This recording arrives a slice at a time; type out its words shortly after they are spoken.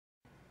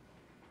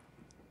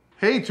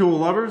Hey tool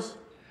lovers,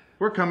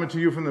 we're coming to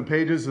you from the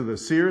pages of the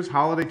Sears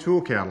Holiday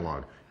Tool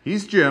Catalog.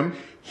 He's Jim.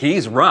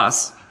 He's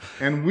Russ.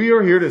 And we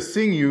are here to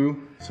sing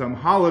you some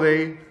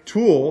holiday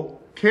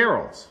tool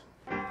carols.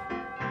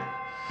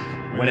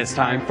 When it's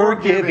time for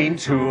giving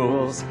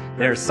tools,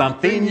 there's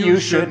something you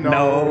should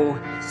know.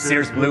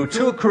 Sears Blue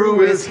Tool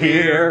Crew is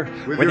here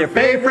with your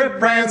favorite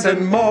brands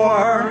and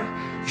more.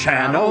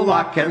 Channel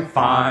Lock and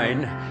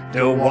Fine,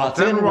 DeWalt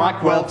and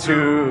Rockwell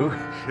too.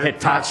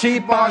 Hitachi,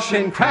 Bosch,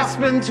 and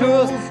Craftsman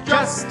tools,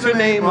 just to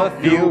name a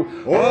few.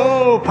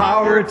 Oh,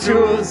 power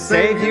tools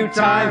save you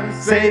time,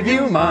 save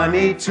you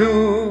money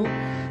too.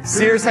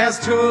 Sears has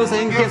tools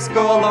and gifts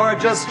galore,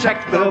 just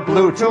check the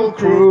Blue Tool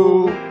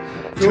Crew.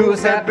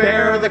 Tools that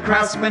bear the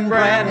Craftsman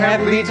brand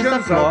have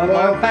legions of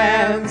loyal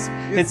fans.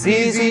 It's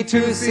easy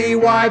to see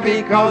why,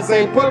 because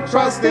they put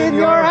trust in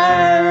your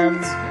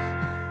hands.